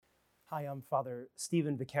Hi, I'm Father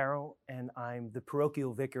Stephen Vaccaro, and I'm the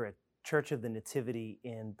parochial vicar at Church of the Nativity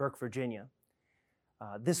in Burke, Virginia.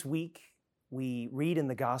 This week, we read in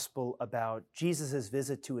the Gospel about Jesus'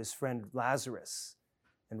 visit to his friend Lazarus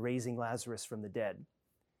and raising Lazarus from the dead.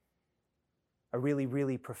 A really,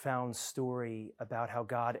 really profound story about how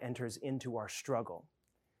God enters into our struggle.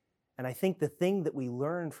 And I think the thing that we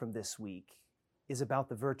learn from this week is about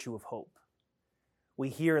the virtue of hope. We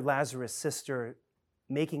hear Lazarus' sister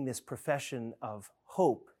making this profession of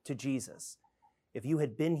hope to Jesus. If you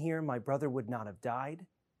had been here, my brother would not have died.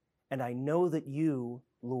 And I know that you,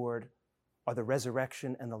 Lord, are the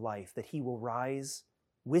resurrection and the life, that he will rise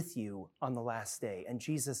with you on the last day. And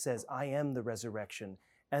Jesus says, I am the resurrection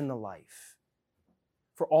and the life.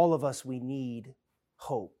 For all of us, we need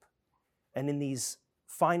hope. And in these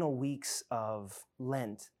final weeks of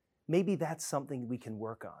Lent, maybe that's something we can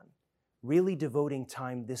work on. Really devoting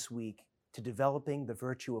time this week to developing the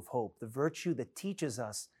virtue of hope, the virtue that teaches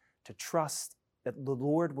us to trust that the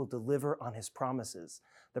Lord will deliver on his promises,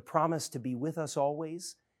 the promise to be with us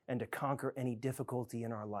always and to conquer any difficulty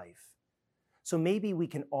in our life. So maybe we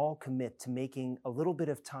can all commit to making a little bit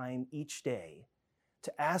of time each day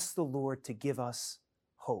to ask the Lord to give us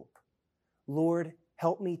hope. Lord,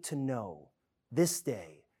 help me to know this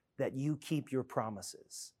day that you keep your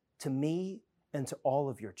promises to me and to all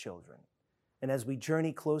of your children. And as we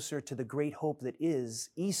journey closer to the great hope that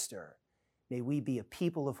is Easter, may we be a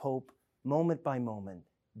people of hope moment by moment,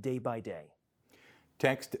 day by day.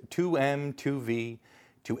 Text 2M2V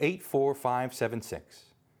to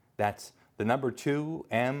 84576. That's the number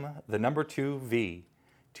 2M, the number 2V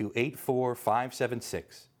to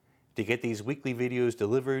 84576 to get these weekly videos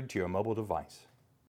delivered to your mobile device.